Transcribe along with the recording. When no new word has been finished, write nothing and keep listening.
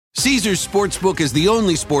Caesars Sportsbook is the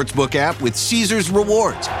only sportsbook app with Caesars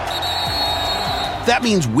Rewards. That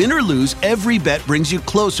means win or lose, every bet brings you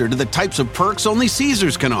closer to the types of perks only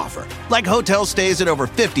Caesars can offer, like hotel stays at over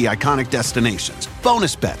 50 iconic destinations,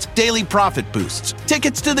 bonus bets, daily profit boosts,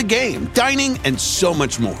 tickets to the game, dining, and so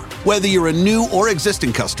much more. Whether you're a new or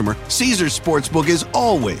existing customer, Caesars Sportsbook is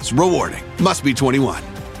always rewarding. Must be 21.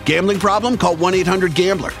 Gambling problem? Call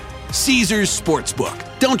 1-800-GAMBLER. Caesars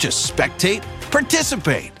Sportsbook. Don't just spectate,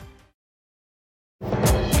 participate.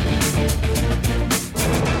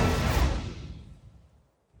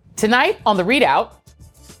 Tonight on the ReidOut.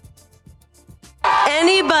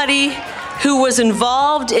 Anybody who was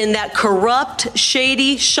involved in that corrupt,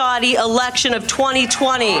 shady, shoddy election of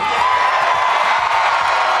 2020,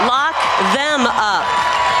 lock them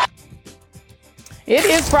up. It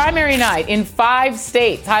is primary night in 5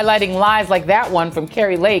 states, highlighting lies like that one from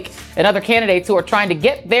Kari Lake and other candidates who are trying to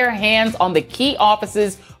get their hands on the key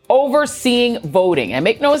offices overseeing voting. And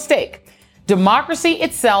make no mistake, democracy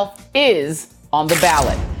itself is on the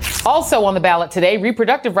ballot. Also on the ballot today,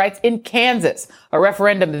 reproductive rights in Kansas. A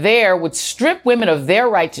referendum there would strip women of their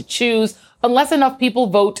right to choose unless enough people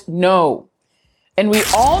vote no. And we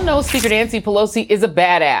all know Speaker Nancy Pelosi is a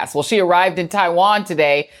badass. Well, she arrived in Taiwan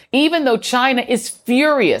today, even though China is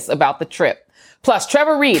furious about the trip. Plus,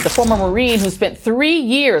 Trevor Reed, the former Marine who spent 3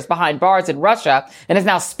 years behind bars in Russia and is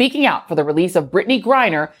now speaking out for the release of Brittney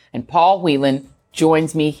Griner and Paul Whelan,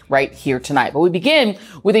 joins me right here tonight. But we begin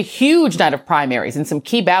with a huge night of primaries in some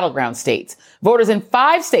key battleground states. Voters in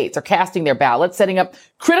 5 states are casting their ballots, setting up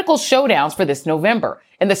critical showdowns for this November.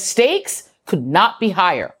 And the stakes could not be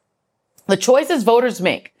higher. The choices voters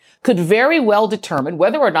make could very well determine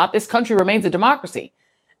whether or not this country remains a democracy.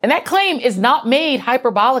 And that claim is not made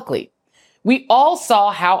hyperbolically. We all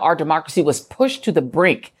saw how our democracy was pushed to the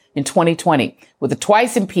brink in 2020, with the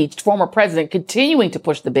twice impeached former president continuing to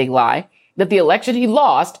push the big lie that the election he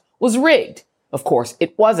lost was rigged. Of course,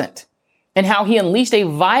 it wasn't. And how he unleashed a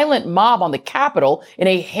violent mob on the Capitol in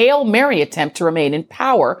a Hail Mary attempt to remain in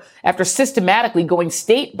power after systematically going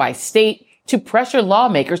state by state to pressure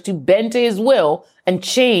lawmakers to bend to his will and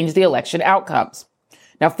change the election outcomes.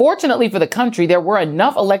 Now, fortunately for the country, there were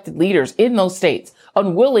enough elected leaders in those states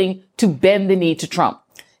unwilling to bend the knee to Trump,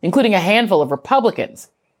 including a handful of Republicans.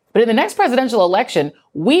 But in the next presidential election,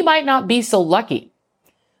 we might not be so lucky.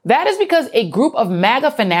 That is because a group of MAGA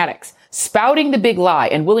fanatics spouting the big lie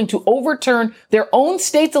and willing to overturn their own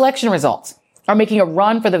state's election results are making a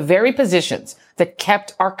run for the very positions that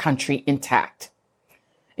kept our country intact.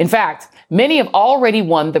 In fact, many have already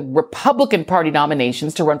won the Republican Party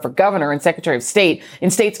nominations to run for governor and secretary of state in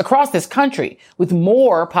states across this country, with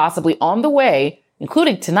more possibly on the way,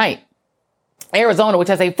 including tonight. Arizona, which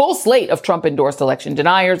has a full slate of Trump-endorsed election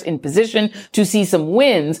deniers in position to see some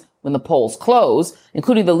wins when the polls close,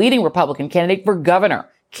 including the leading Republican candidate for governor,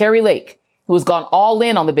 Kari Lake, who has gone all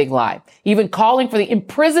in on the big lie, even calling for the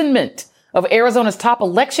imprisonment of Arizona's top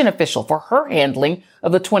election official for her handling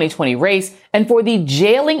of the 2020 race and for the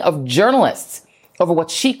jailing of journalists over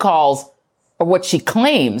what she calls, or what she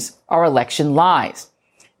claims, are election lies.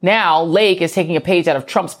 Now, Lake is taking a page out of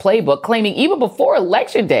Trump's playbook, claiming even before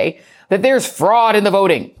Election Day that there's fraud in the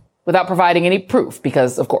voting, without providing any proof,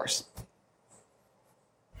 because, of course.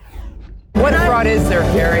 What fraud is there,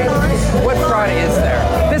 Kari? What fraud is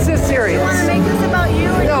there? This is serious. You want to make this about you?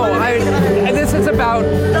 No, this is about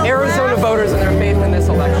Arizona voters and their faith in this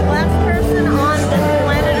election. The last person on this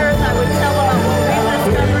planet Earth I would tell about what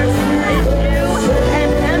rape discovers is you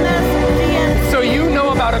and MSNBC. So you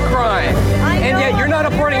know about a crime, and yet you're not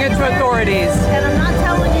reporting it to authorities. And I'm not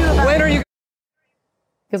telling you about When are you?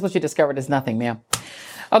 Because what you discovered is nothing, ma'am.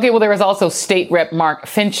 Okay, well, there is also State Rep Mark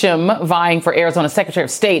Finchem vying for Arizona Secretary of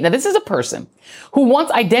State. Now, this is a person who once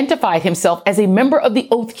identified himself as a member of the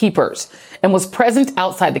Oath Keepers and was present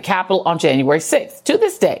outside the Capitol on January 6th. To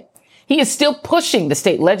this day, he is still pushing the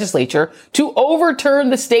state legislature to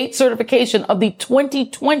overturn the state certification of the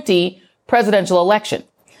 2020 presidential election.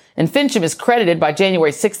 And Finchem is credited by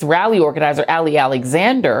January 6th rally organizer Ali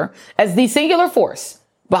Alexander as the singular force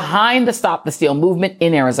behind the Stop the Steal movement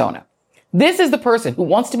in Arizona. This is the person who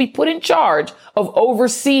wants to be put in charge of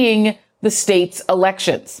overseeing the state's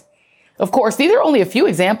elections. Of course, these are only a few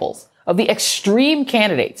examples of the extreme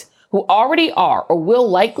candidates who already are or will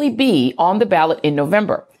likely be on the ballot in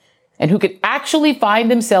November and who could actually find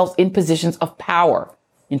themselves in positions of power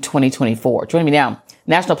in 2024. Joining me now,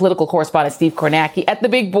 national political correspondent Steve Kornacki at the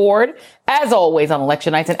big board, as always on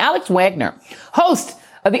election nights, and Alex Wagner, host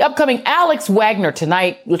of the upcoming Alex Wagner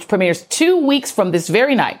Tonight, which premieres 2 weeks from this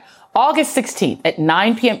very night, August 16th at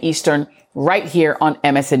 9 p.m. Eastern right here on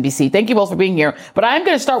MSNBC. Thank you both for being here. But I'm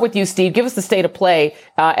going to start with you, Steve. Give us the state of play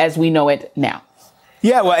as we know it now.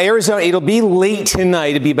 Yeah, well, Arizona, it'll be late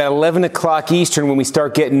tonight. It'll be about 11 o'clock Eastern when we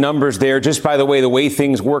start getting numbers there. Just by the way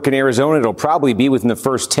things work in Arizona, it'll probably be within the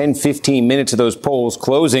first 10, 15 minutes of those polls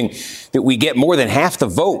closing that we get more than half the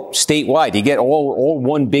vote statewide. You get all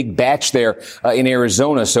one big batch there in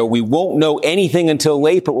Arizona. So we won't know anything until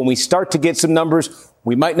late. But when we start to get some numbers,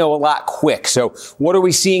 we might know a lot quick. So what are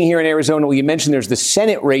we seeing here in Arizona? Well, you mentioned there's the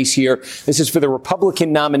Senate race here. This is for the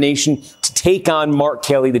Republican nomination to take on Mark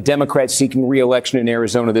Kelly, the Democrat seeking re-election in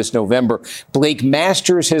Arizona this November. Blake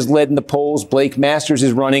Masters has led in the polls. Blake Masters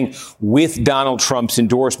is running with Donald Trump's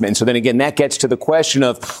endorsement. And so then again, that gets to the question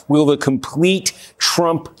of, will the complete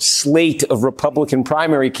Trump slate of Republican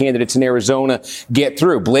primary candidates in Arizona get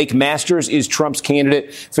through? Blake Masters is Trump's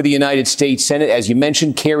candidate for the United States Senate. As you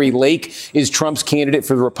mentioned, Carrie Lake is Trump's candidate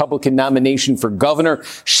for the Republican nomination for governor.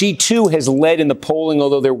 She, too, has led in the polling,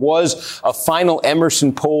 although there was a final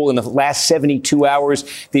Emerson poll in the last 72 hours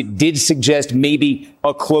that did suggest maybe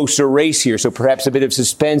a closer race here. So perhaps a bit of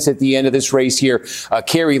suspense at the end of this race here.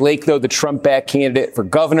 Carrie Lake, though, the Trump-backed candidate for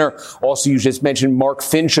governor. Also, you just mentioned Mark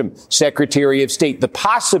Fincham, Secretary of State. The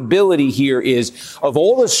possibility here is, of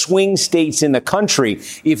all the swing states in the country,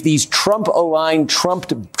 if these Trump-aligned,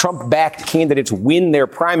 Trump-backed candidates win their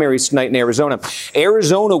primaries tonight in Arizona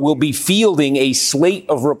will be fielding a slate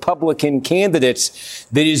of Republican candidates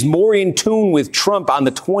that is more in tune with Trump on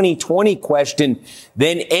the 2020 question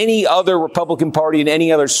than any other Republican Party in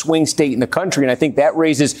any other swing state in the country. And I think that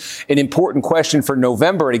raises an important question for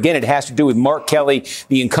November. And again, it has to do with Mark Kelly,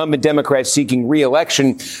 the incumbent Democrat seeking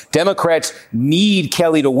re-election. Democrats need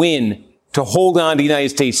Kelly to win to hold on to the United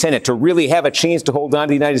States Senate, to really have a chance to hold on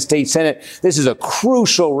to the United States Senate. This is a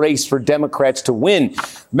crucial race for Democrats to win.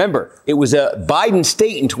 Remember, it was a Biden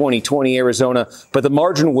state in 2020, Arizona, but the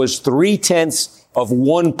margin was 0.3 of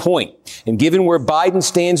 1 point. And given where Biden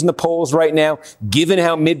stands in the polls right now, given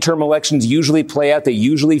how midterm elections usually play out, they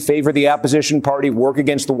usually favor the opposition party, work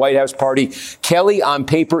against the White House party. Kelly, on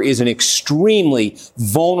paper, is an extremely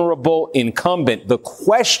vulnerable incumbent. The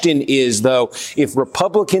question is, though, if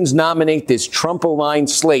Republicans nominate this Trump-aligned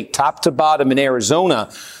slate, top to bottom in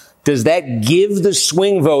Arizona, does that give the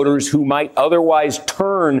swing voters who might otherwise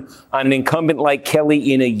turn on an incumbent like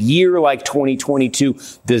Kelly in a year like 2022,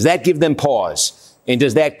 does that give them pause? And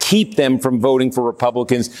does that keep them from voting for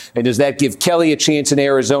Republicans? And does that give Kelly a chance in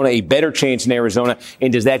Arizona, a better chance in Arizona?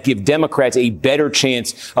 And does that give Democrats a better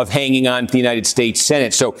chance of hanging on to the United States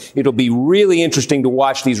Senate? So it'll be really interesting to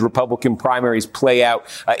watch these Republican primaries play out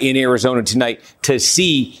in Arizona tonight to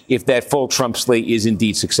see if that full Trump slate is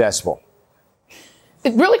indeed successful.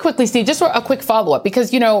 Really quickly, Steve, just a quick follow-up,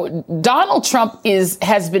 because, you know, Donald Trump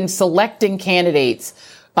has been selecting candidates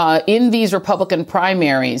in these Republican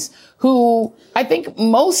primaries who I think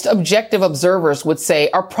most objective observers would say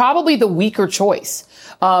are probably the weaker choice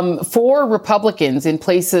for Republicans in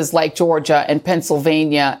places like Georgia and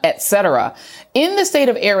Pennsylvania, et cetera. In the state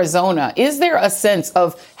of Arizona, is there a sense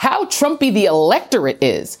of how Trumpy the electorate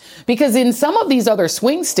is? Because in some of these other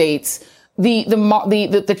swing states,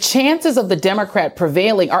 the chances of the Democrat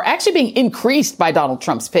prevailing are actually being increased by Donald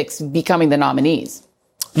Trump's picks becoming the nominees.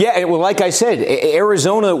 Yeah, well, like I said,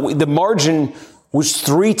 Arizona, the margin was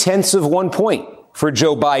 0.3 of 1 point for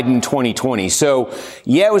Joe Biden in 2020. So,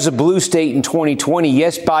 yeah, it was a blue state in 2020.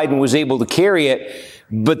 Yes, Biden was able to carry it,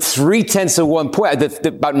 but 0.3 of 1 point,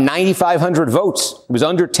 about 9,500 votes. It was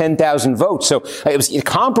under 10,000 votes. So it was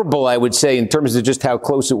comparable, I would say, in terms of just how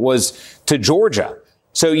close it was to Georgia.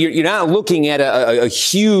 So you're not looking at a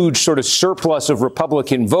huge sort of surplus of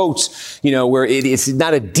Republican votes, you know, where it's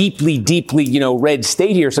not a deeply, you know, red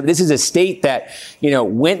state here. So this is a state that, you know,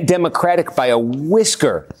 went Democratic by a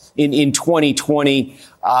whisker in 2020.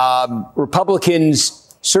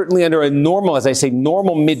 Republicans, certainly under a normal, as I say,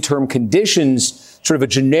 normal midterm conditions, sort of a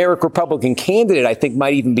generic Republican candidate, I think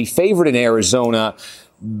might even be favored in Arizona.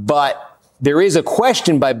 But there is a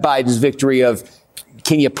question by Biden's victory of,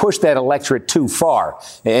 can you push that electorate too far?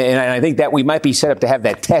 And I think that we might be set up to have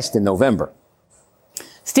that test in November.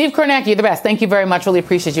 Steve Kornacki, you're the best. Thank you very much. Really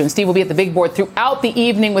appreciate you. And Steve will be at the big board throughout the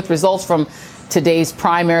evening with results from today's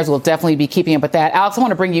primaries. We'll definitely be keeping up with that. Alex, I want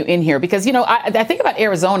to bring you in here because, you know, I think about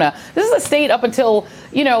Arizona. This is a state up until,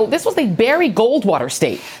 you know, this was the Barry Goldwater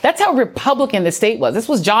state. That's how Republican the state was. This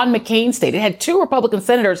was John McCain's state. It had 2 Republican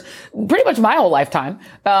senators pretty much my whole lifetime.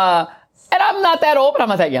 And I'm not that old, but I'm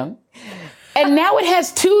not that young. And now it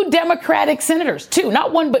has 2 Democratic senators. 2,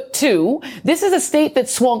 not 1, but 2. This is a state that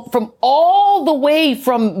swung from all the way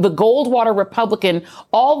from the Goldwater Republican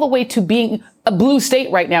all the way to being a blue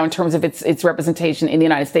state right now in terms of its representation in the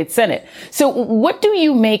United States Senate. So what do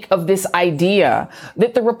you make of this idea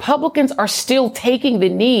that the Republicans are still taking the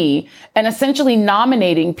knee and essentially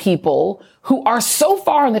nominating people who are so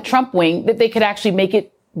far in the Trump wing that they could actually make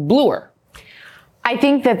it bluer? I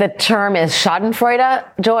think that the term is Schadenfreude,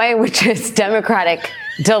 Joy, which is Democratic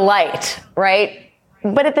delight, right?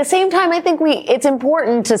 But at the same time, I think it's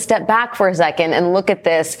important to step back for a second and look at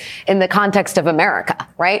this in the context of America,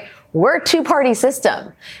 right? We're a 2-party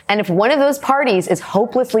system. And if one of those parties is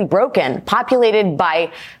hopelessly broken, populated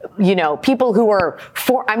by, people who are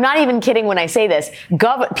I'm not even kidding when I say this,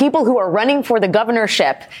 people who are running for the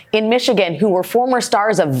governorship in Michigan who were former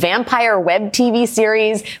stars of vampire web TV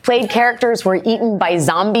series, played characters who were eaten by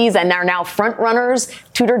zombies and are now front runners.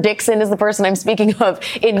 Tudor Dixon is the person I'm speaking of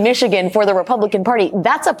in Michigan for the Republican Party.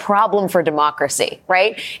 That's a problem for democracy,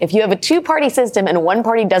 right? If you have a 2-party system and one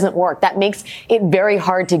party doesn't work, that makes it very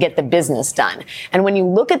hard to get the business done. And when you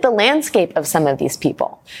look at the landscape of some of these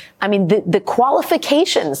people, I mean, the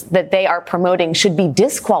qualifications that they are promoting should be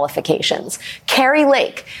disqualifications. Carrie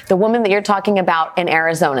Lake, the woman that you're talking about in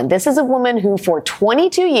Arizona, this is a woman who for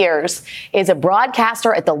 22 years is a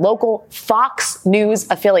broadcaster at the local Fox News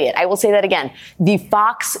affiliate. I will say that again, the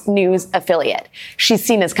Fox News affiliate. She's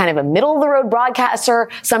seen as kind of a middle-of-the-road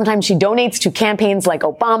broadcaster. Sometimes she donates to campaigns like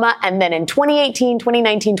Obama. And then in 2018,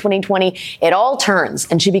 2019, 2020, it all turns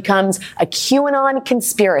and she becomes a QAnon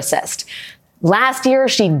conspiracist. Last year,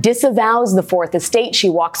 she disavows the Fourth Estate.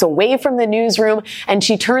 She walks away from the newsroom and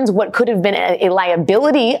she turns what could have been a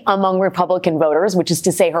liability among Republican voters, which is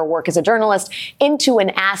to say her work as a journalist, into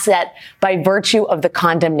an asset by virtue of the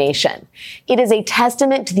condemnation. It is a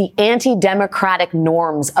testament to the anti-democratic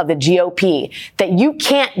norms of the GOP that you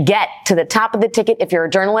can't get to the top of the ticket if you're a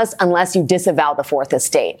journalist unless you disavow the Fourth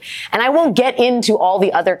Estate. And I won't get into all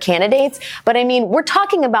the other candidates, but I mean, we're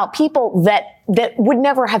talking about people that would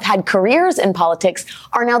never have had careers in politics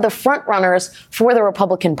are now the front runners for the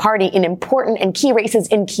Republican Party in important and key races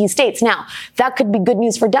in key states. Now, that could be good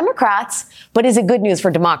news for Democrats, but is it good news for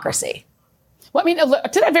democracy? Well, I mean,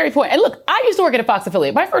 to that very point, and look, I used to work at a Fox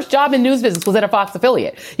affiliate. My first job in news business was at a Fox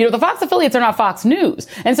affiliate. The Fox affiliates are not Fox News.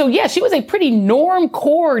 And so, yeah, she was a pretty norm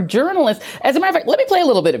core journalist. As a matter of fact, let me play a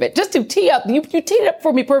little bit of it just to tee up. You teed it up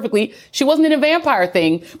for me perfectly. She wasn't in a vampire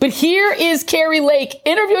thing. But here is Carrie Lake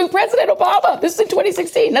interviewing President Obama. This is in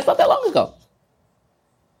 2016. That's not that long ago.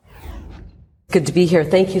 Good to be here.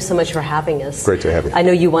 Thank you so much for having us. Great to have you. I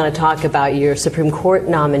know you want to talk about your Supreme Court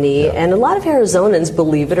nominee, and a lot of Arizonans,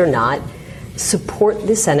 believe it or not, support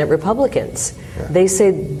the Senate Republicans. Yeah. They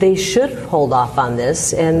say they should hold off on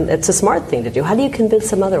this, and it's a smart thing to do. How do you convince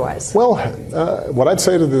them otherwise? Well, what I'd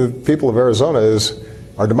say to the people of Arizona is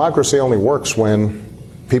our democracy only works when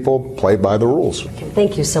people play by the rules. Okay,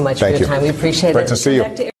 thank you so much for your time. We appreciate it. Great to see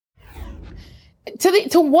you.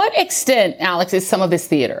 To what extent, Alex, is some of this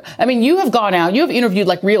theater? I mean, you have gone out, you have interviewed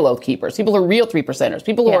like real oath keepers, people who are real 3%ers,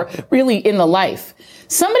 people who are really in the life.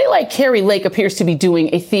 Somebody like Carrie Lake appears to be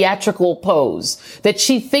doing a theatrical pose that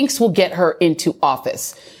she thinks will get her into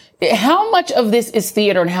office. How much of this is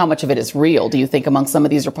theater and how much of it is real, do you think, among some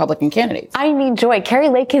of these Republican candidates? I mean, Joy, Carrie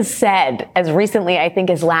Lake has said as recently, I think,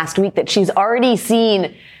 as last week, that she's already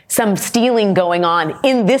seen some stealing going on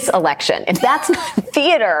in this election. If that's not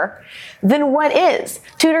theater, then what is?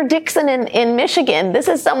 Tudor Dixon in Michigan, this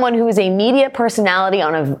is someone who is a media personality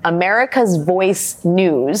on America's Voice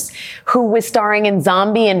News, who was starring in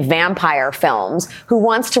zombie and vampire films, who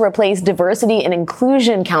wants to replace diversity and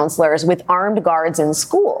inclusion counselors with armed guards in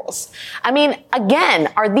schools. I mean,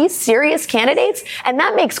 again, are these serious candidates? And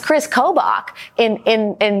that makes Chris Kobach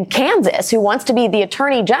in Kansas, who wants to be the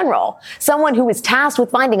attorney general, someone who was tasked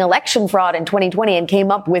with finding election fraud in 2020 and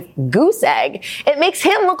came up with goose egg. It makes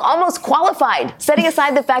him look almost qualified, setting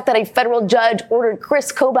aside the fact that a federal judge ordered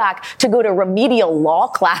Chris Kobach to go to remedial law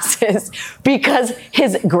classes because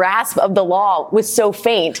his grasp of the law was so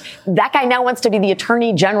faint. That guy now wants to be the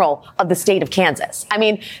attorney general of the state of Kansas. I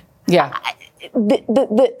mean, yeah.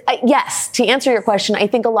 Yes, to answer your question, I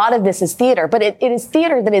think a lot of this is theater, but it is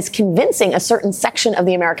theater that is convincing a certain section of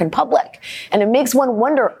the American public. And it makes one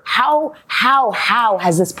wonder how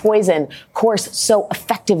has this poison coursed so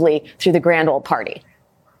effectively through the grand old party?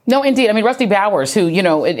 No, indeed. I mean, Rusty Bowers, who,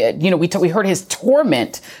 we heard his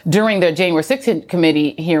torment during the January 6th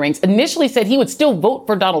committee hearings, initially said he would still vote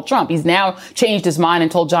for Donald Trump. He's now changed his mind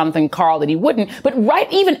and told Jonathan Karl that he wouldn't. But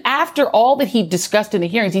right even after all that he discussed in the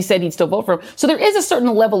hearings, he said he'd still vote for him. So there is a certain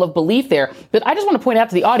level of belief there. But I just want to point out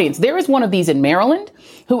to the audience, there is one of these in Maryland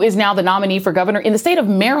who is now the nominee for governor in the state of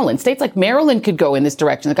Maryland. States like Maryland could go in this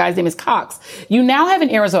direction. The guy's name is Cox. You now have in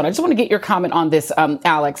Arizona. I just want to get your comment on this,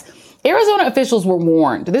 Alex. Arizona officials were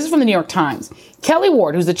warned. This is from the New York Times. Kelly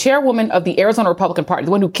Ward, who's the chairwoman of the Arizona Republican Party,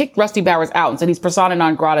 the one who kicked Rusty Bowers out and said he's persona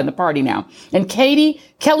non grata in the party now, and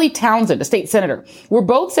Kelly Townsend, a state senator, were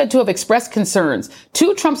both said to have expressed concerns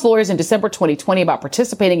to Trump's lawyers in December 2020 about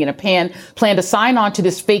participating in a plan to sign on to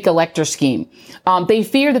this fake elector scheme. They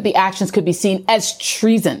fear that the actions could be seen as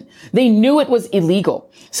treason. They knew it was illegal.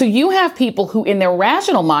 So you have people who in their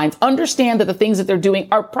rational minds understand that the things that they're doing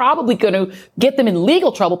are probably going to get them in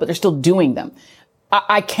legal trouble, but they're still doing them.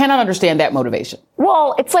 I cannot understand that motivation.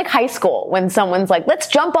 Well, it's like high school when someone's like, let's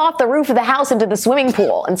jump off the roof of the house into the swimming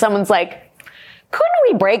pool. And someone's like,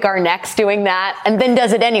 couldn't we break our necks doing that? And then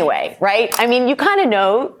does it anyway, right? I mean, you kind of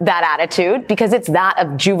know that attitude because it's that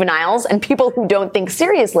of juveniles and people who don't think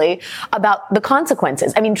seriously about the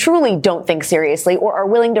consequences. I mean, truly don't think seriously or are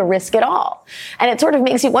willing to risk it all. And it sort of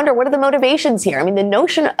makes you wonder, what are the motivations here? I mean, the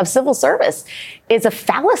notion of civil service is a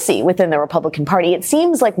fallacy within the Republican Party. It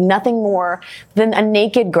seems like nothing more than a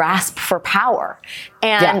naked grasp for power.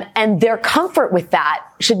 And their comfort with that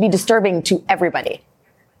should be disturbing to everybody.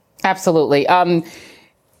 Absolutely.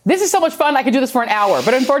 This is so much fun. I could do this for an hour,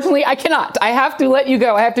 but unfortunately I cannot. I have to let you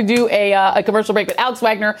go. I have to do a commercial break with Alex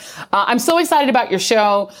Wagner. I'm so excited about your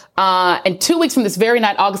show. And 2 weeks from this very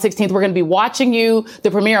night, August 16th, we're going to be watching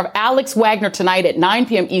the premiere of Alex Wagner tonight at 9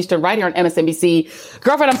 p.m. Eastern, right here on MSNBC.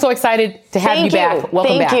 Girlfriend, I'm so excited to have you back.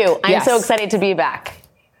 Welcome back. Thank you. I'm so excited to be back.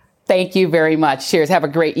 Thank you very much. Cheers. Have a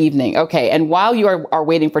great evening. Okay. And while you are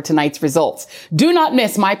waiting for tonight's results, do not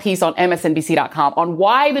miss my piece on MSNBC.com on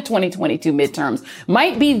why the 2022 midterms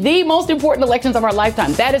might be the most important elections of our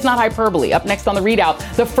lifetime. That is not hyperbole. Up next on the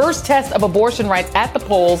ReidOut, the first test of abortion rights at the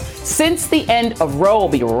polls since the end of Roe. We'll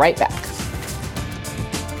be right back.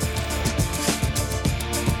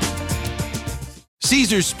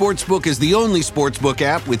 Caesars Sportsbook is the only sportsbook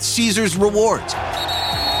app with Caesars Rewards.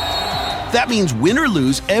 That means win or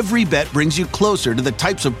lose, every bet brings you closer to the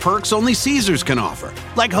types of perks only Caesars can offer,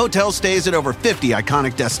 like hotel stays at over 50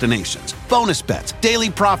 iconic destinations, bonus bets, daily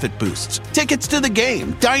profit boosts, tickets to the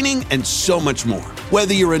game, dining, and so much more.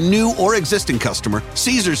 Whether you're a new or existing customer,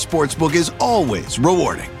 Caesars Sportsbook is always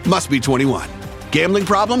rewarding. Must be 21. Gambling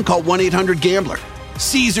problem? Call 1-800-GAMBLER.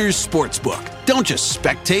 Caesars Sportsbook. Don't just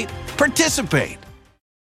spectate, participate.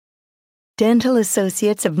 Dental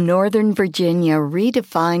Associates of Northern Virginia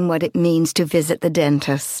redefine what it means to visit the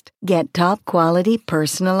dentist. Get top-quality,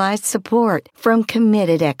 personalized support from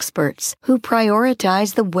committed experts who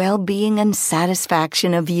prioritize the well-being and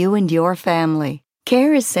satisfaction of you and your family.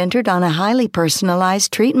 Care is centered on a highly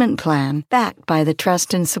personalized treatment plan, backed by the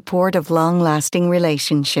trust and support of long-lasting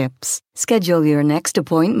relationships. Schedule your next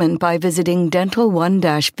appointment by visiting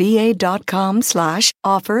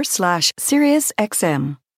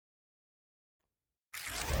dental1-va.com/offer/SiriusXM.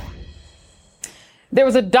 There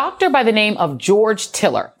was a doctor by the name of George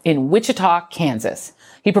Tiller in Wichita, Kansas.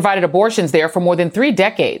 He provided abortions there for more than 3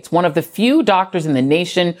 decades, one of the few doctors in the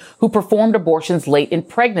nation who performed abortions late in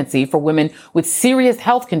pregnancy for women with serious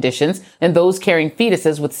health conditions and those carrying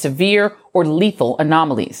fetuses with severe or lethal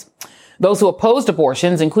anomalies. Those who opposed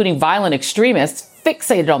abortions, including violent extremists,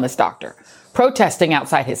 fixated on this doctor, protesting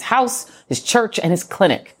outside his house, his church, and his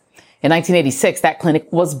clinic. In 1986, that clinic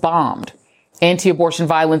was bombed. Anti-abortion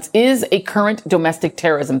violence is a current domestic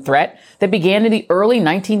terrorism threat that began in the early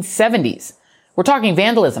 1970s. We're talking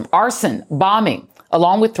vandalism, arson, bombing,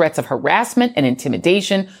 along with threats of harassment and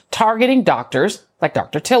intimidation targeting doctors like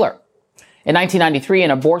Dr. Tiller. In 1993,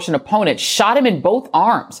 an abortion opponent shot him in both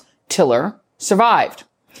arms. Tiller survived.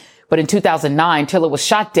 But in 2009, Tiller was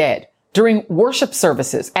shot dead during worship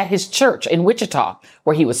services at his church in Wichita,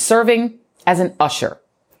 where he was serving as an usher.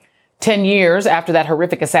 10 years after that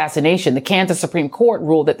horrific assassination, the Kansas Supreme Court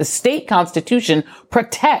ruled that the state constitution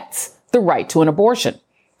protects the right to an abortion.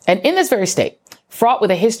 And in this very state, fraught with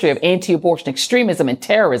a history of anti-abortion extremism and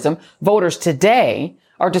terrorism, voters today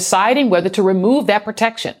are deciding whether to remove that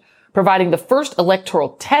protection, providing the first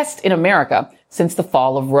electoral test in America since the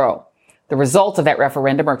fall of Roe. The results of that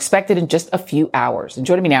referendum are expected in just a few hours. And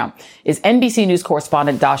joining me now is NBC News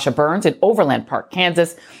correspondent Dasha Burns in Overland Park,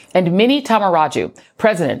 Kansas, and Minnie Tamaraju,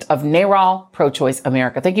 president of NARAL Pro-Choice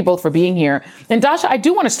America. Thank you both for being here. And Dasha, I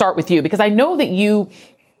do want to start with you because I know that you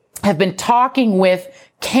have been talking with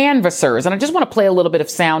canvassers. And I just want to play a little bit of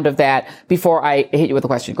sound of that before I hit you with a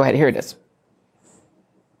question. Go ahead. Here it is.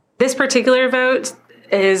 This particular vote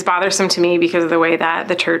is bothersome to me because of the way that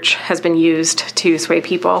the church has been used to sway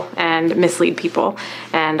people and mislead people.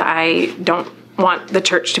 And I don't want the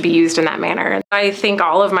church to be used in that manner. I think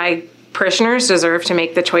all of my parishioners deserve to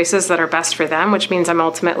make the choices that are best for them, which means I'm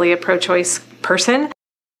ultimately a pro-choice person.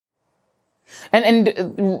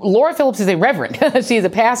 And Laura Phillips is a reverend. She is a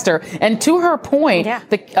pastor. And to her point,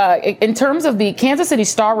 in terms of the Kansas City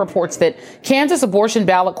Star reports that the Kansas abortion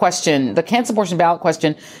ballot question,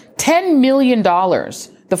 $10 million.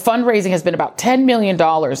 The fundraising has been about $10 million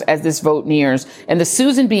as this vote nears. And the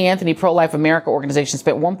Susan B. Anthony Pro-Life America organization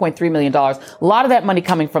spent $1.3 million. A lot of that money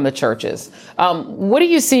coming from the churches. What are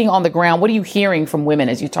you seeing on the ground? What are you hearing from women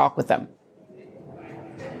as you talk with them?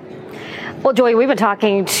 Well, Joy, we've been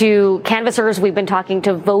talking to canvassers, we've been talking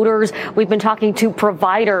to voters, we've been talking to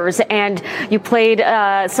providers, and you played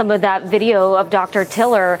some of that video of Dr.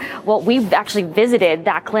 Tiller. Well, we've actually visited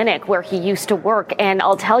that clinic where he used to work, and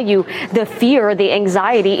I'll tell you, the fear, the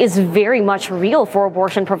anxiety is very much real for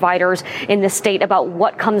abortion providers in the state about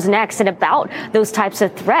what comes next and about those types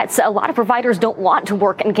of threats. A lot of providers don't want to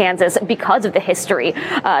work in Kansas because of the history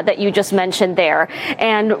that you just mentioned there.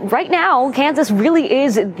 And right now, Kansas really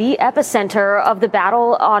is the epicenter of the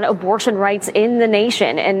battle on abortion rights in the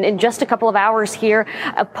nation. And in just a couple of hours here,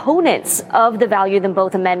 opponents of the Value Them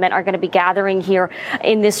Both Amendment are going to be gathering here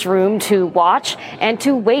in this room to watch and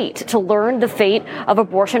to wait to learn the fate of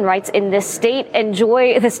abortion rights in this state. And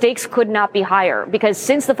Joy, the stakes could not be higher because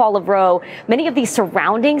since the fall of Roe, many of these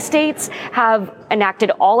surrounding states have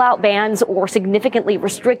enacted all-out bans or significantly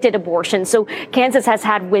restricted abortion. So Kansas has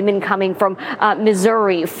had women coming from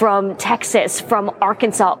Missouri, from Texas, from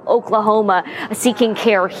Arkansas, Oklahoma, seeking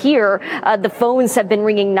care here. The phones have been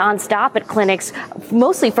ringing nonstop at clinics,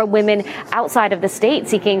 mostly from women outside of the state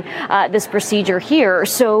seeking this procedure here.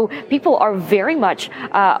 So people are very much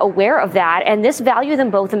aware of that. And this Value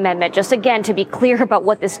Them Both Amendment, just again to be clear about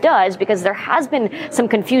what this does, because there has been some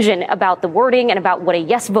confusion about the wording and about what a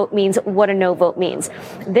yes vote means, what a no vote means.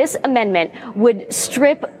 This amendment would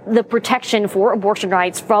strip the protection for abortion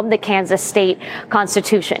rights from the Kansas state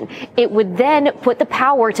constitution. It would then put the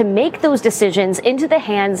power to make those decisions into the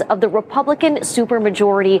hands of the Republican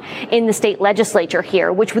supermajority in the state legislature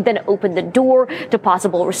here, which would then open the door to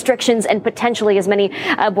possible restrictions and potentially, as many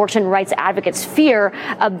abortion rights advocates fear,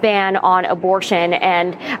 a ban on abortion.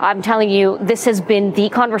 And I'm telling you, this has been the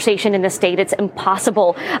conversation in the state. It's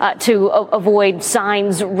impossible to avoid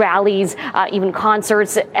signs, rallies, even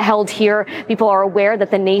concerts held here. People are aware that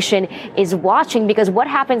the nation is watching because what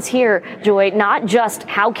happens here, Joy, not just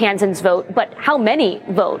how Kansans vote, but how many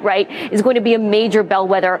vote, right, is going to be a major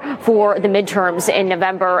bellwether for the midterms in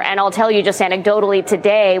November. And I'll tell you just anecdotally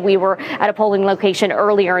today, we were at a polling location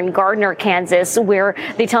earlier in Griner, Kansas, where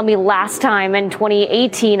they tell me last time in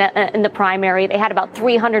 2018 in the primary, they had about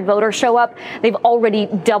 300 voters show up. They've already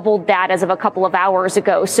doubled that as of a couple of hours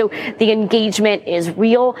ago. So the engagement is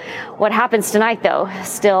real. What happens tonight, though,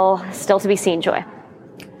 still to be seen, Joy.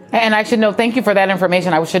 And I should know, thank you for that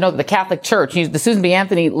information. I should know that the Catholic Church, the Susan B.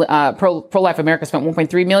 Anthony Pro-Life America spent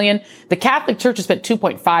 $1.3 million. The Catholic Church has spent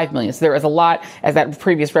 $2.5 million. So there is a lot, as that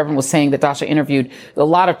previous reverend was saying that Dasha interviewed, a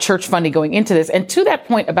lot of church funding going into this. And to that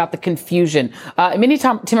point about the confusion, Minnie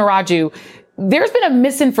Timaraju, there's been a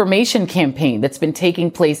misinformation campaign that's been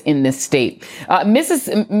taking place in this state.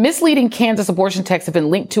 Misleading Kansas abortion texts have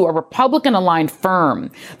been linked to a Republican-aligned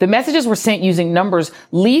firm. The messages were sent using numbers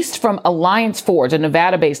leased from Alliance Forge, a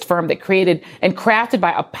Nevada-based firm that created and crafted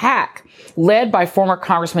by a PAC led by former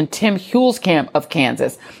Congressman Tim Huelskamp of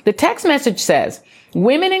Kansas. The text message says,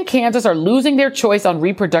 women in Kansas are losing their choice on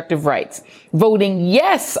reproductive rights. Voting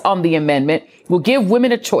yes on the amendment will give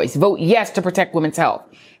women a choice. Vote yes to protect women's health.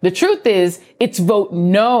 The truth is, it's vote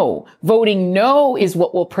no. Voting no is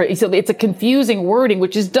what will, so it's a confusing wording,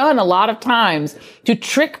 which is done a lot of times to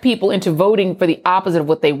trick people into voting for the opposite of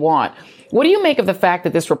what they want. What do you make of the fact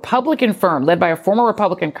that this Republican firm, led by a former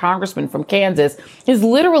Republican congressman from Kansas, is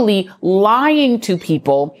literally lying to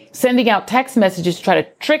people, sending out text messages to try to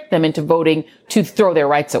trick them into voting to throw their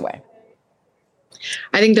rights away?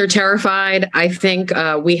 I think they're terrified. I think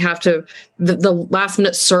we have to the last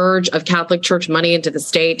minute surge of Catholic Church money into the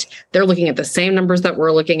state. They're looking at the same numbers that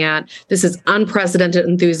we're looking at. This is unprecedented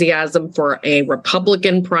enthusiasm for a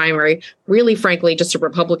Republican primary, really, frankly, just a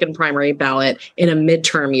Republican primary ballot in a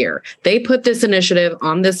midterm year. They put this initiative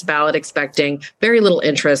on this ballot expecting very little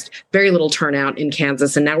interest, very little turnout in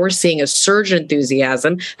Kansas. And now we're seeing a surge in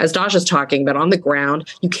enthusiasm, as Dasha's talking about, on the ground.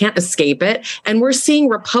 You can't escape it. And we're seeing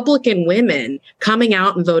Republican women coming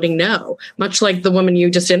out and voting no, much like the woman you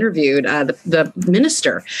just interviewed, the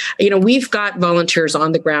minister. We've got volunteers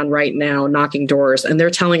on the ground right now knocking doors, and they're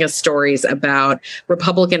telling us stories about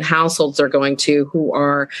Republican households they're going to who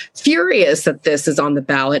are furious that this is on the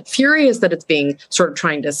ballot, furious that it's being sort of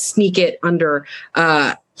trying to sneak it under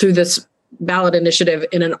through this ballot initiative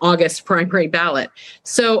in an August primary ballot.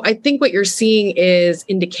 So I think what you're seeing is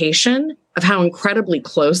indication of how incredibly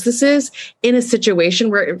close this is in a situation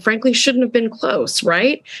where it frankly shouldn't have been close,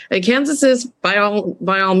 right? Kansas is by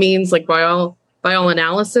all means, like by all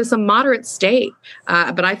analysis, a moderate state.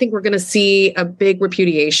 But I think we're going to see a big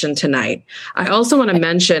repudiation tonight. I also want to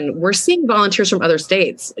mention, we're seeing volunteers from other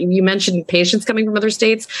states. You mentioned patients coming from other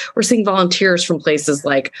states. We're seeing volunteers from places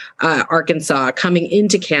like Arkansas coming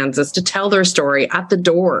into Kansas to tell their story at the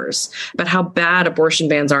doors about how bad abortion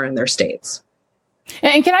bans are in their states.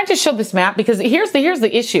 And can I just show this map? Because here's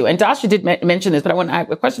the issue. And Dasha did mention this, but I have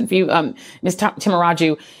a question for you, Ms.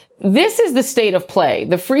 Timaraju. This is the state of play,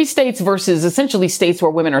 the free states versus essentially states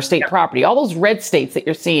where women are state property. All those red states that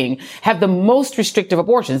you're seeing have the most restrictive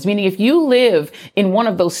abortions, meaning if you live in one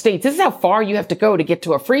of those states, this is how far you have to go to get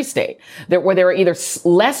to a free state, where there are either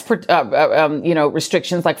less,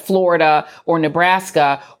 restrictions like Florida or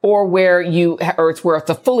Nebraska, or where it's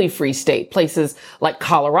a fully free state, places like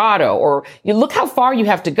Colorado, or you look how far you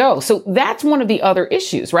have to go. So that's one of the other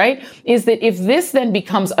issues, right? Is that if this then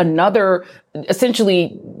becomes another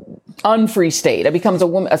essentially unfree state, it becomes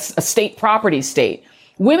a state property state,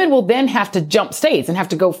 women will then have to jump states and have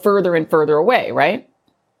to go further and further away, right?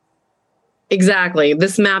 Exactly.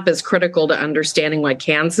 This map is critical to understanding why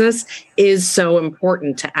Kansas is so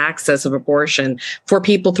important to access of abortion for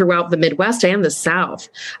people throughout the Midwest and the South.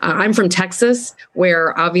 I'm from Texas,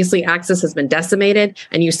 where obviously access has been decimated,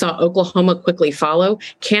 and you saw Oklahoma quickly follow.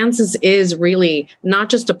 Kansas is really not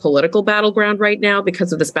just a political battleground right now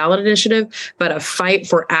because of this ballot initiative, but a fight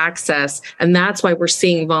for access. And that's why we're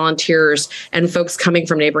seeing volunteers and folks coming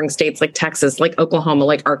from neighboring states like Texas, like Oklahoma,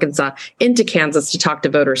 like Arkansas, into Kansas to talk to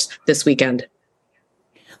voters this weekend.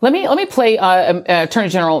 Let me play Attorney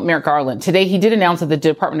General Merrick Garland. Today, he did announce that the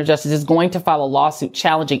Department of Justice is going to file a lawsuit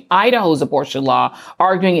challenging Idaho's abortion law,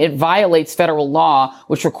 arguing it violates federal law,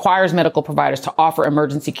 which requires medical providers to offer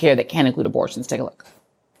emergency care that can include abortions. Take a look.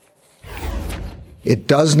 It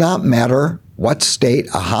does not matter what state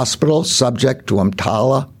a hospital subject to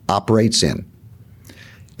EMTALA operates in.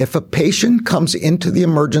 If a patient comes into the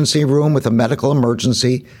emergency room with a medical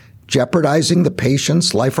emergency, jeopardizing the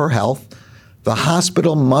patient's life or health, the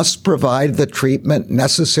hospital must provide the treatment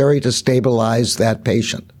necessary to stabilize that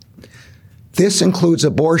patient. This includes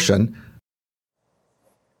abortion.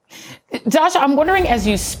 Dasha, I'm wondering, as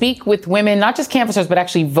you speak with women, not just canvassers, but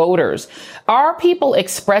actually voters, are people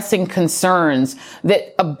expressing concerns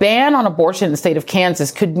that a ban on abortion in the state of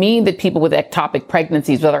Kansas could mean that people with ectopic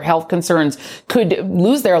pregnancies, with other health concerns, could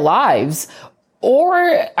lose their lives?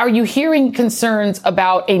 Or are you hearing concerns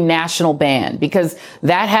about a national ban? Because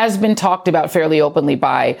that has been talked about fairly openly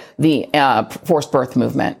by the forced birth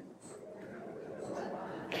movement.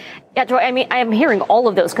 Yeah, Joy, I mean, I'm hearing all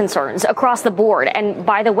of those concerns across the board. And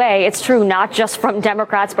by the way, it's true not just from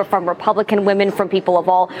Democrats, but from Republican women, from people of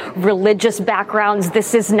all religious backgrounds.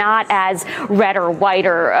 This is not as red or white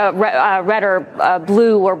or red or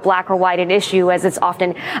blue or black or white an issue as it's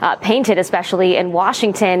often painted, especially in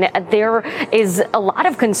Washington. There is a lot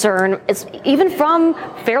of concern, even from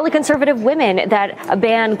fairly conservative women, that a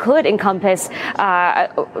ban could encompass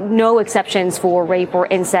no exceptions for rape or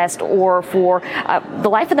incest or for the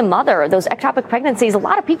life of the mother. Those ectopic pregnancies, a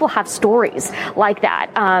lot of people have stories like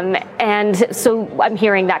that. And so I'm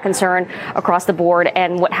hearing that concern across the board.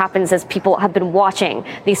 And what happens is people have been watching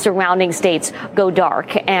these surrounding states go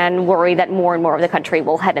dark and worry that more and more of the country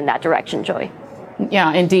will head in that direction, Joy.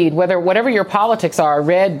 Yeah, indeed. Whatever your politics are,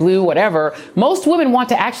 red, blue, whatever, most women want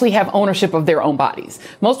to actually have ownership of their own bodies.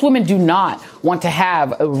 Most women do not want to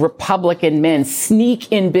have Republican men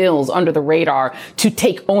sneak in bills under the radar to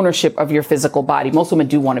take ownership of your physical body. Most women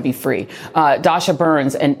do want to be free. Dasha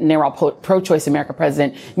Burns and NARAL Pro-Choice America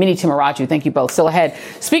President Mini Timaraju, thank you both. Still ahead,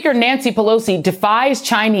 Speaker Nancy Pelosi defies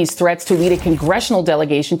Chinese threats to lead a congressional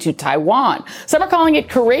delegation to Taiwan. Some are calling it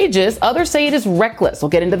courageous. Others say it is reckless. We'll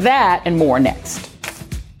get into that and more next.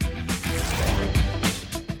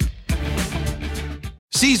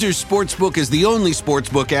 Caesars Sportsbook is the only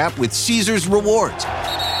sportsbook app with Caesars Rewards.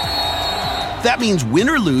 That means win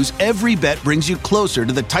or lose, every bet brings you closer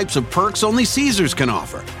to the types of perks only Caesars can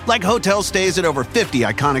offer, like hotel stays at over 50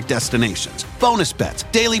 iconic destinations, bonus bets,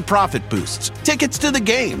 daily profit boosts, tickets to the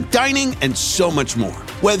game, dining, and so much more.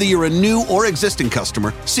 Whether you're a new or existing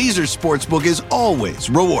customer, Caesars Sportsbook is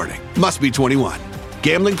always rewarding. Must be 21.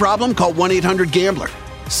 Gambling problem? Call 1-800-GAMBLER.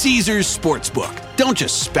 Caesars Sportsbook. Don't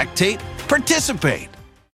just spectate, participate.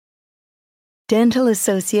 Dental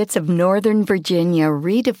Associates of Northern Virginia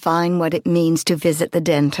redefine what it means to visit the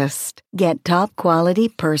dentist. Get top-quality,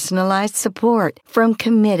 personalized support from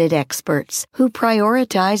committed experts who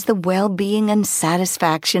prioritize the well-being and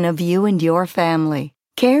satisfaction of you and your family.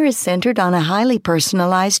 Care is centered on a highly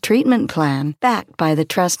personalized treatment plan backed by the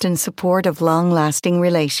trust and support of long-lasting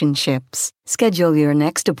relationships. Schedule your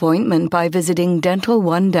next appointment by visiting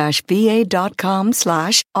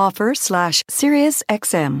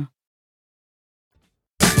dental1-va.com/offer/SiriusXM.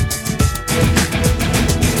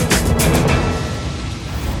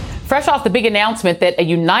 Fresh off the big announcement that a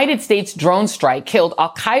United States drone strike killed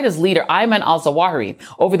al-Qaeda's leader Ayman al-Zawahiri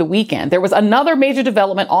over the weekend, there was another major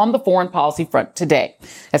development on the foreign policy front today,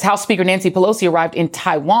 as House Speaker Nancy Pelosi arrived in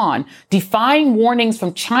Taiwan, defying warnings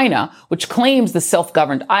from China, which claims the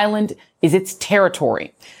self-governed island is its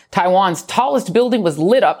territory. Taiwan's tallest building was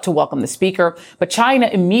lit up to welcome the speaker, but China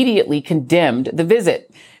immediately condemned the visit.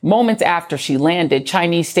 Moments after she landed,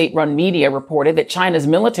 Chinese state-run media reported that China's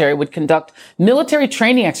military would conduct military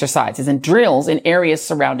training exercises and drills in areas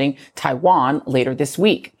surrounding Taiwan later this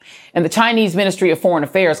week. And the Chinese Ministry of Foreign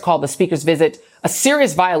Affairs called the speaker's visit a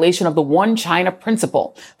serious violation of the One China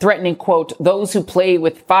principle, threatening, quote, those who play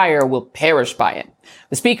with fire will perish by it.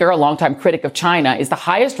 The speaker, a longtime critic of China, is the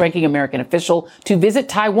highest-ranking American official to visit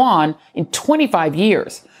Taiwan in 25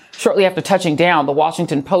 years. Shortly after touching down, the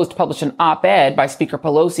Washington Post published an op-ed by Speaker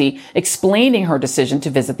Pelosi explaining her decision to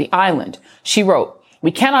visit the island. She wrote,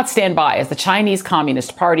 "We cannot stand by as the Chinese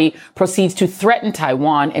Communist Party proceeds to threaten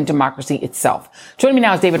Taiwan and democracy itself." Joining me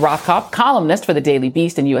now is David Rothkopf, columnist for the Daily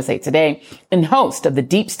Beast and USA Today, and host of the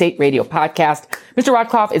Deep State Radio podcast. Mr.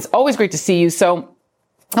 Rothkopf, it's always great to see you. So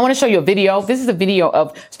I want to show you a video. This is a video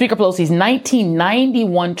of Speaker Pelosi's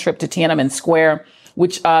 1991 trip to Tiananmen Square,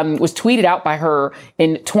 which was tweeted out by her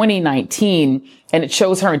in 2019. And it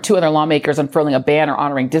shows her and two other lawmakers unfurling a banner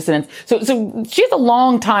honoring dissidents. So she's a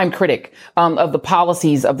longtime critic of the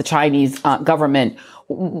policies of the Chinese government.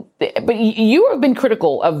 But you have been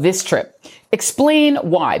critical of this trip. Explain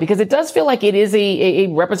why, because it does feel like it is a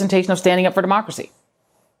representation of standing up for democracy.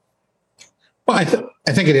 Well, I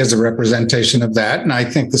think it is a representation of that. And I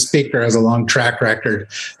think the speaker has a long track record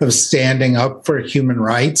of standing up for human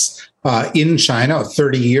rights in China,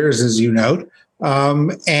 30 years, as you note.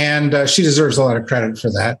 And she deserves a lot of credit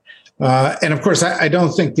for that. And of course, I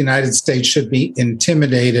don't think the United States should be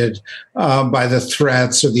intimidated by the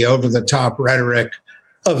threats or the over-the-top rhetoric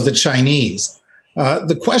of the Chinese.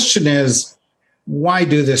 The question is, why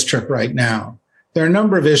do this trip right now? There are a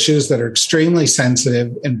number of issues that are extremely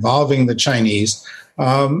sensitive involving the Chinese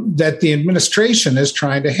that the administration is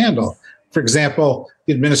trying to handle. For example,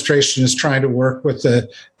 the administration is trying to work with the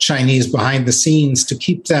Chinese behind the scenes to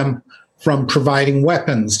keep them from providing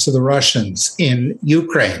weapons to the Russians in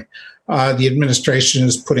Ukraine. The administration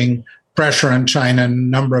is putting pressure on China in a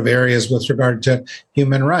number of areas with regard to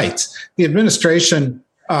human rights. The administration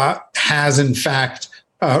has, in fact,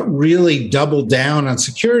 really doubled down on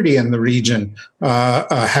security in the region,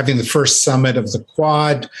 having the first summit of the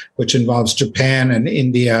Quad, which involves Japan and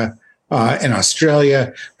India and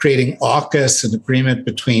Australia, creating AUKUS, an agreement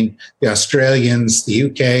between the Australians, the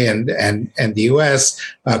UK, and the US,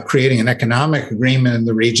 creating an economic agreement in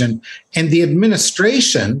the region. And the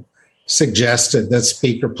administration suggested that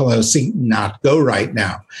Speaker Pelosi not go right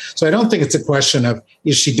now. So I don't think it's a question of,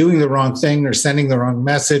 is she doing the wrong thing or sending the wrong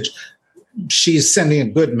message? She's sending a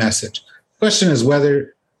good message. The question is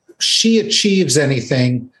whether she achieves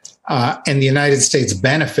anything and the United States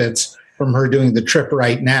benefits from her doing the trip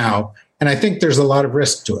right now. And I think there's a lot of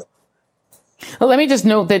risk to it. Well, let me just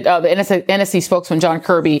note that the NSC spokesman, John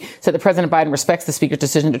Kirby, said that President Biden respects the speaker's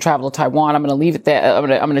decision to travel to Taiwan. I'm going to leave it there. I'm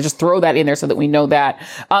going to just throw that in there so that we know that.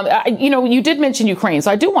 You did mention Ukraine.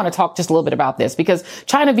 So I do want to talk just a little bit about this, because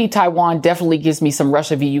China v. Taiwan definitely gives me some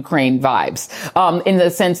Russia v. Ukraine vibes, in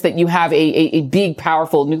the sense that you have a big,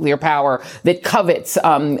 powerful nuclear power that covets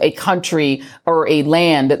a country or a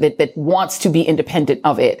land that wants to be independent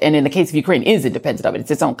of it. And in the case of Ukraine, is independent of it.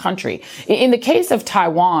 It's its own country. In the case of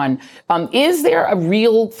Taiwan, is there a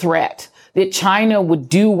real threat that China would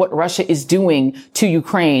do what Russia is doing to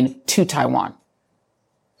Ukraine to Taiwan?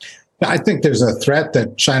 I think there's a threat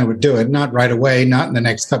that China would do it, not right away, not in the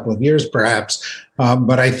next couple of years, perhaps.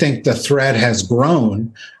 But I think the threat has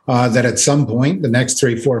grown that at some point, the next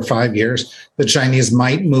 3, 4, 5 years, the Chinese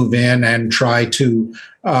might move in and try to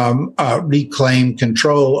reclaim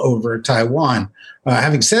control over Taiwan.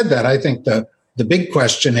 Having said that, I think the big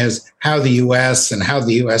question is how the U.S. and how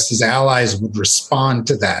the U.S.'s allies would respond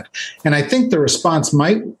to that. And I think the response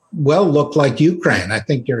might well look like Ukraine. I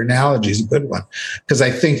think your analogy is a good one, because I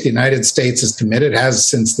think the United States is committed, has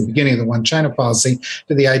since the beginning of the One China policy,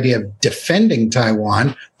 to the idea of defending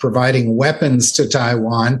Taiwan, providing weapons to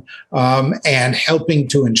Taiwan, and helping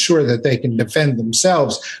to ensure that they can defend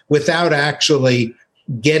themselves without actually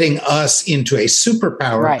getting us into a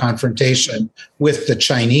superpower confrontation with the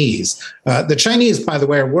Chinese. The Chinese, by the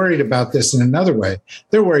way, are worried about this in another way.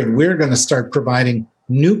 They're worried we're going to start providing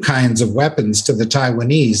new kinds of weapons to the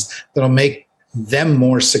Taiwanese that'll make them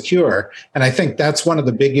more secure. And I think that's one of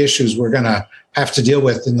the big issues we're going to have to deal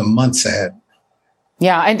with in the months ahead.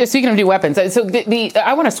 Yeah, and just speaking of new weapons, so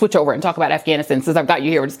I want to switch over and talk about Afghanistan since I've got you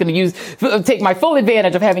here. We're just going to take my full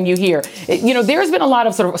advantage of having you here. There's been a lot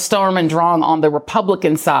of sort of storm and drang on the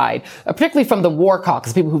Republican side, particularly from the war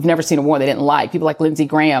caucus, people who've never seen a war they didn't like, people like Lindsey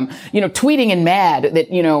Graham, tweeting and mad that,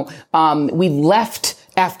 we left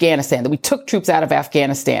Afghanistan, that we took troops out of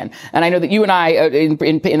Afghanistan. And I know that you and I in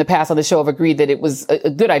the past on the show have agreed that it was a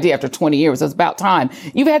good idea after 20 years. It was about time.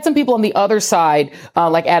 You've had some people on the other side,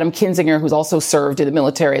 like Adam Kinzinger, who's also served in the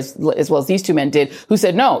military as well as these two men did, who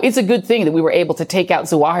said, no, it's a good thing that we were able to take out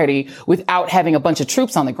Zawahiri without having a bunch of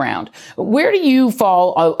troops on the ground. Where do you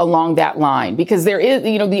fall along that line? Because there is,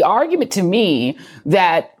 the argument to me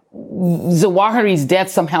that Zawahiri's death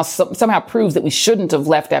somehow proves that we shouldn't have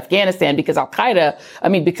left Afghanistan because Al-Qaeda,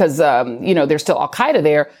 there's still Al-Qaeda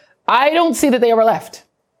there. I don't see that they ever left.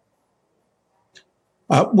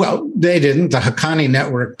 Well, they didn't. The Haqqani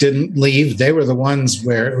network didn't leave. They were the ones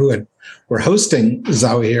who were hosting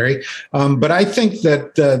Zawahiri. But I think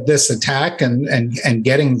that this attack and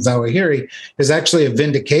getting Zawahiri is actually a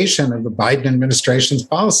vindication of the Biden administration's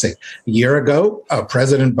policy. A year ago,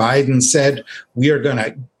 President Biden said, we are going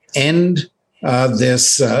to end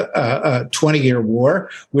this 20-year war.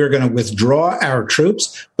 We're going to withdraw our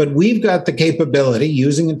troops, but we've got the capability,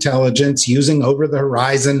 using intelligence, using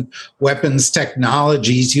over-the-horizon weapons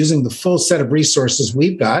technologies, using the full set of resources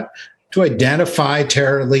we've got to identify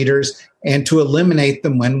terror leaders and to eliminate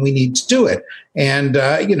them when we need to do it. And,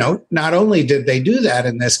 not only did they do that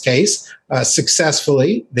in this case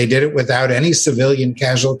successfully, they did it without any civilian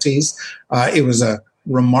casualties. It was a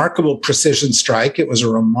remarkable precision strike. It was a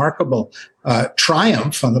remarkable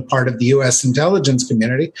triumph on the part of the U.S. intelligence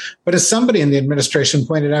community. But as somebody in the administration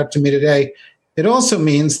pointed out to me today, it also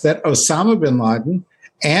means that Osama bin Laden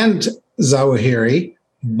and Zawahiri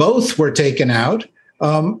both were taken out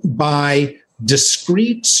by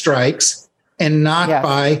discrete strikes and not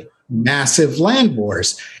by massive land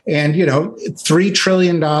wars. And, $3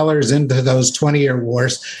 trillion into those 20-year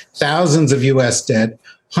wars, thousands of U.S. dead,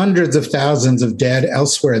 hundreds of thousands of dead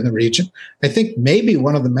elsewhere in the region. I think maybe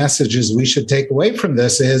one of the messages we should take away from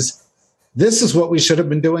this is what we should have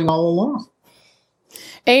been doing all along.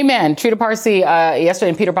 Amen. Trita Parsi yesterday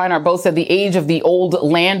and Peter Beinart both said the age of the old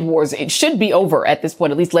land wars, it should be over at this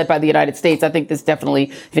point, at least led by the United States. I think this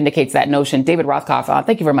definitely vindicates that notion. David Rothkopf,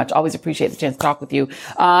 thank you very much. Always appreciate the chance to talk with you.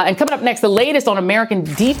 And coming up next, the latest on American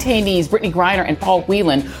detainees Brittney Griner and Paul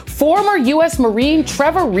Whelan. Former U.S. Marine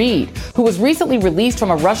Trevor Reed, who was recently released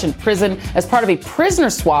from a Russian prison as part of a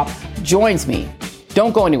prisoner swap, joins me.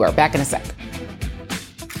 Don't go anywhere. Back in a sec.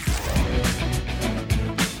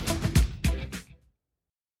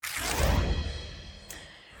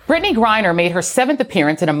 Brittney Griner made her seventh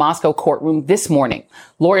appearance in a Moscow courtroom this morning.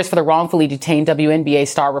 Lawyers for the wrongfully detained WNBA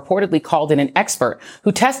star reportedly called in an expert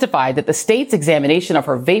who testified that the state's examination of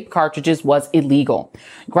her vape cartridges was illegal.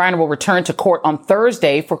 Griner will return to court on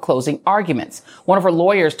Thursday for closing arguments. One of her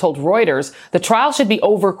lawyers told Reuters the trial should be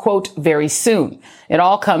over, quote, very soon. It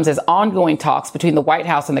all comes as ongoing talks between the White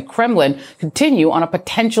House and the Kremlin continue on a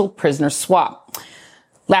potential prisoner swap.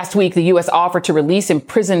 Last week, the U.S. offered to release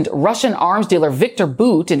imprisoned Russian arms dealer Victor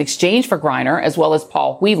Bout in exchange for Griner, as well as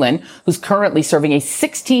Paul Whelan, who's currently serving a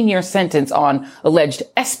 16-year sentence on alleged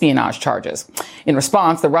espionage charges. In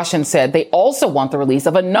response, the Russians said they also want the release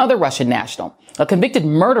of another Russian national, a convicted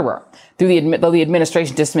murderer, though the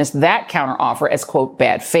administration dismissed that counteroffer as, quote,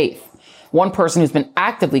 bad faith. One person who's been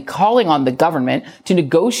actively calling on the government to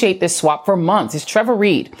negotiate this swap for months is Trevor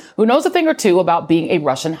Reed, who knows a thing or two about being a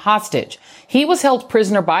Russian hostage. He was held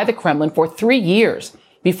prisoner by the Kremlin for 3 years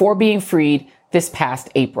before being freed this past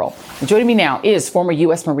April. And joining me now is former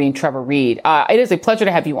U.S. Marine Trevor Reed. It is a pleasure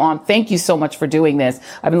to have you on. Thank you so much for doing this.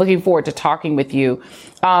 I've been looking forward to talking with you.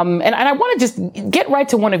 And I want to just get right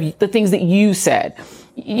to one of the things that you said.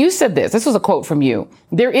 You said this was a quote from you.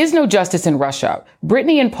 There is no justice in Russia.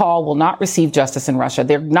 Brittney and Paul will not receive justice in Russia.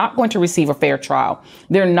 They're not going to receive a fair trial.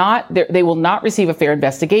 They will not receive a fair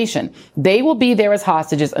investigation. They will be there as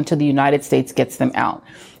hostages until the United States gets them out.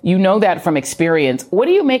 You know that from experience. What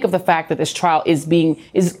do you make of the fact that this trial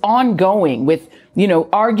is ongoing with,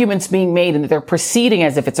 arguments being made and that they're proceeding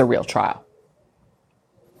as if it's a real trial?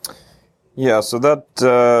 Yeah, so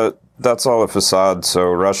that's all a facade.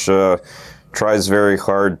 So Russia tries very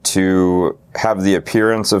hard to have the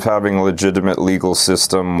appearance of having a legitimate legal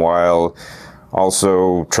system while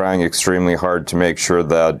also trying extremely hard to make sure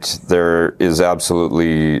that there is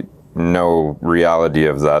absolutely no reality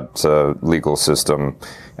of that legal system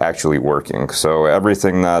actually working. So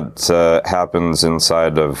everything that happens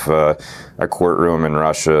inside of a courtroom in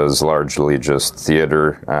Russia is largely just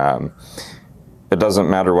theater. It doesn't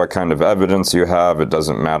matter what kind of evidence you have. It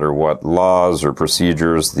doesn't matter what laws or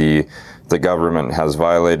procedures the government has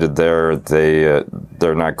violated there.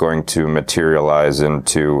 They're not going to materialize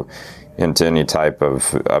into any type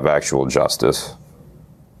of actual justice.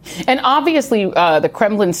 And obviously, the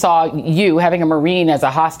Kremlin saw you having a Marine as a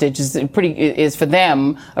hostage is for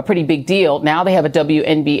them a pretty big deal. Now they have a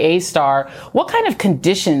WNBA star. What kind of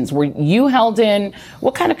conditions were you held in?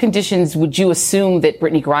 What kind of conditions would you assume that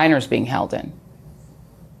Brittney Griner is being held in?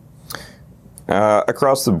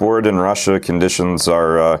 Across the board in Russia, conditions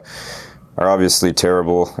are obviously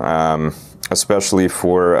terrible, especially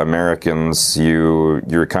for Americans.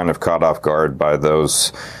 You're kind of caught off guard by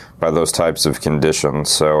those types of conditions.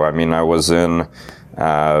 So, I mean, I was in,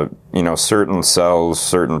 certain cells,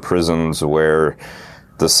 certain prisons where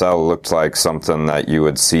the cell looked like something that you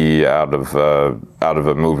would see out of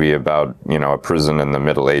a movie about, a prison in the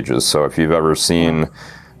Middle Ages. So if you've ever seen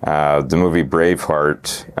the movie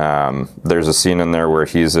Braveheart, there's a scene in there where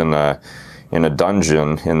he's in a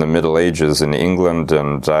dungeon in the Middle Ages in England,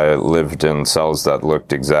 and I lived in cells that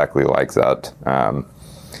looked exactly like that.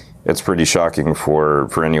 It's pretty shocking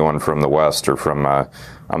for anyone from the West or from a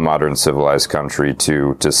modern civilized country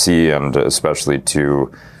to see, and especially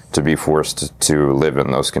to be forced to live in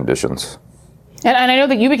those conditions. And I know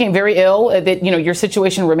that you became very ill, that, your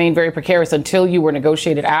situation remained very precarious until you were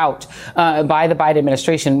negotiated out by the Biden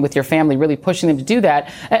administration with your family, really pushing them to do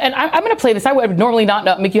that. And I'm going to play this. I would normally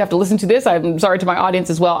not make you have to listen to this. I'm sorry to my audience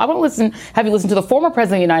as well. I want to have you listen to the former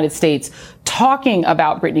president of the United States talking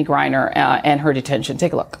about Brittney Griner and her detention.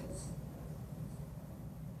 Take a look.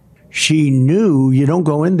 She knew you don't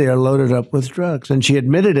go in there loaded up with drugs. And she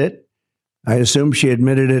admitted it. I assume she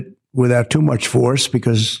admitted it without too much force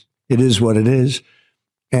because it is what it is.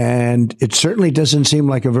 And it certainly doesn't seem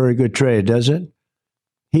like a very good trade, does it?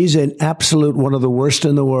 He's an absolute one of the worst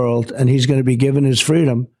in the world, and he's going to be given his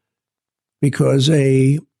freedom because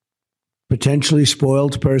a potentially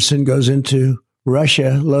spoiled person goes into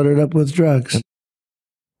Russia loaded up with drugs.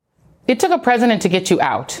 It took a president to get you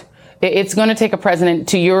out. It's going to take a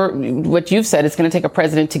president, what you've said, it's going to take a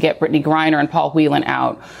president to get Brittney Griner and Paul Whelan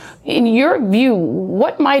out. In your view,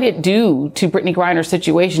 what might it do to Brittney Griner's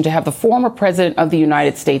situation to have the former president of the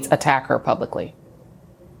United States attack her publicly?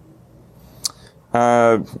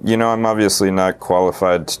 I'm obviously not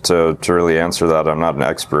qualified to really answer that. I'm not an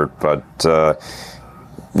expert, but,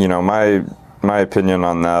 my opinion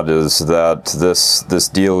on that is that this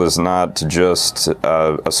deal is not just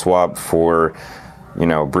a swap for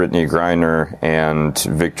Brittney Griner and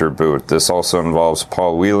Victor Bout. This also involves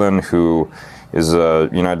Paul Whelan, who is a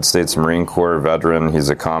United States Marine Corps veteran. He's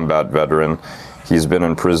a combat veteran. He's been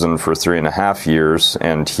in prison for 3.5 years,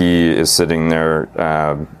 and he is sitting there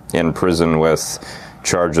in prison with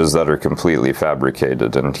charges that are completely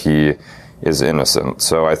fabricated, and he is innocent.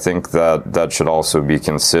 So I think that should also be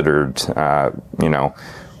considered,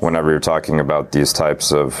 whenever you're talking about these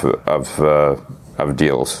types of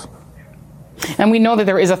deals. And we know that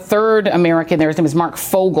there is a third American there. His name is Mark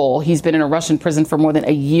Fogel. He's been in a Russian prison for more than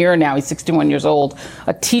a year now. He's 61 years old,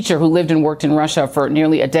 a teacher who lived and worked in Russia for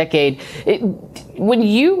nearly a decade. When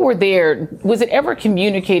you were there, was it ever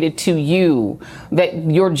communicated to you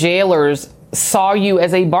that your jailers saw you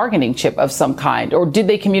as a bargaining chip of some kind, or did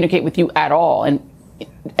they communicate with you at all?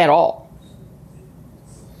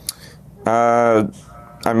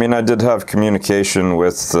 I did have communication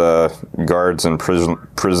with guards and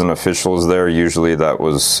prison officials there. Usually that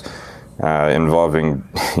was involving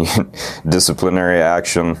disciplinary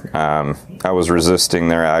action. I was resisting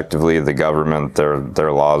there actively, the government,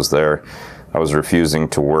 their laws there. I was refusing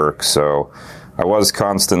to work, so I was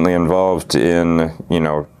constantly involved in,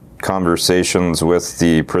 conversations with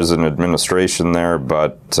the prison administration there,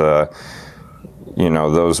 but,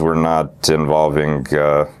 those were not involving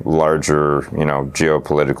larger,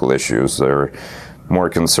 geopolitical issues. They were more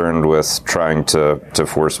concerned with trying to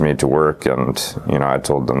force me to work, and, I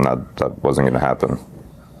told them that wasn't going to happen.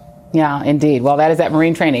 Yeah, indeed. Well, that is that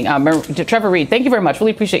Marine training. Trevor Reed, thank you very much.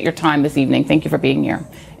 Really appreciate your time this evening. Thank you for being here.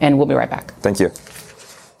 And we'll be right back. Thank you.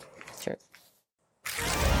 Cheers.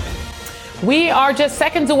 We are just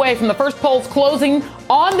seconds away from the first polls closing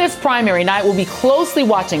on this primary night. We'll be closely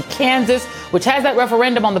watching Kansas, which has that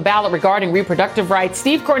referendum on the ballot regarding reproductive rights.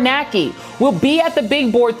 Steve Kornacki will be at the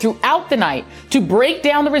big board throughout the night to break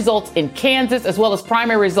down the results in Kansas, as well as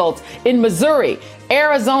primary results in Missouri,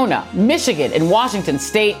 Arizona, Michigan, and Washington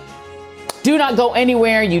State. Do not go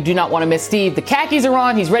anywhere. You do not want to miss Steve. The khakis are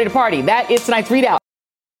on. He's ready to party. That is tonight's ReidOut.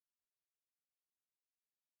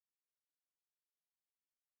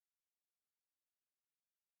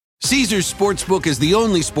 Caesars Sportsbook is the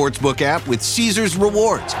only sportsbook app with Caesars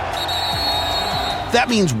rewards. That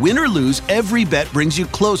means win or lose, every bet brings you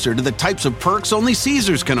closer to the types of perks only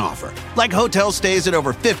Caesars can offer, like hotel stays at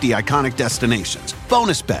over 50 iconic destinations,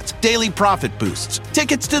 bonus bets, daily profit boosts,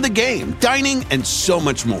 tickets to the game, dining, and so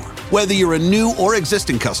much more. Whether you're a new or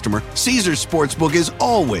existing customer, Caesars Sportsbook is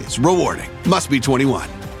always rewarding. Must be 21.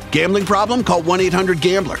 Gambling problem? Call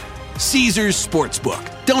 1-800-GAMBLER. Caesars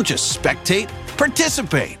Sportsbook. Don't just spectate,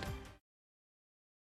 participate.